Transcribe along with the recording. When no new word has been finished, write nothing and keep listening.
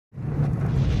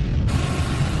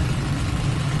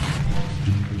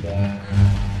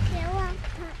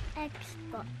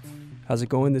Xbox. How's it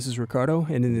going? This is Ricardo,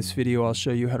 and in this video I'll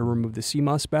show you how to remove the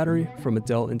CMOS battery from a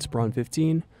Dell Inspiron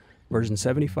 15 version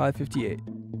 7558.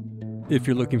 If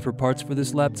you're looking for parts for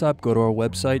this laptop, go to our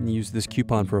website and use this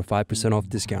coupon for a 5% off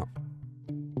discount.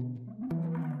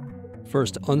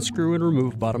 First, unscrew and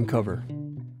remove bottom cover.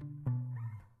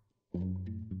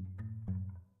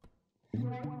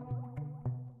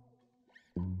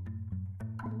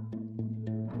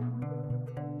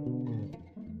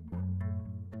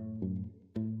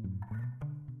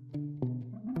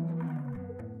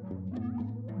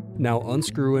 Now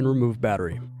unscrew and remove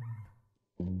battery.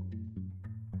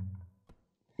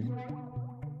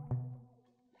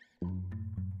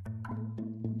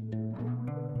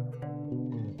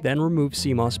 Then remove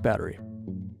CMOS battery.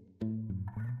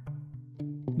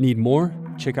 Need more?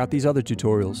 Check out these other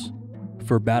tutorials.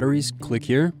 For batteries, click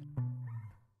here.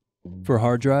 For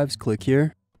hard drives, click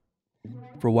here.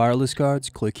 For wireless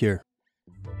cards, click here.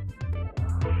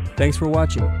 Thanks for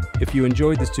watching. If you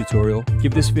enjoyed this tutorial,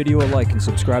 give this video a like and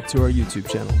subscribe to our YouTube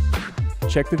channel.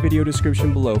 Check the video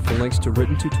description below for links to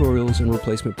written tutorials and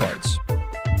replacement parts.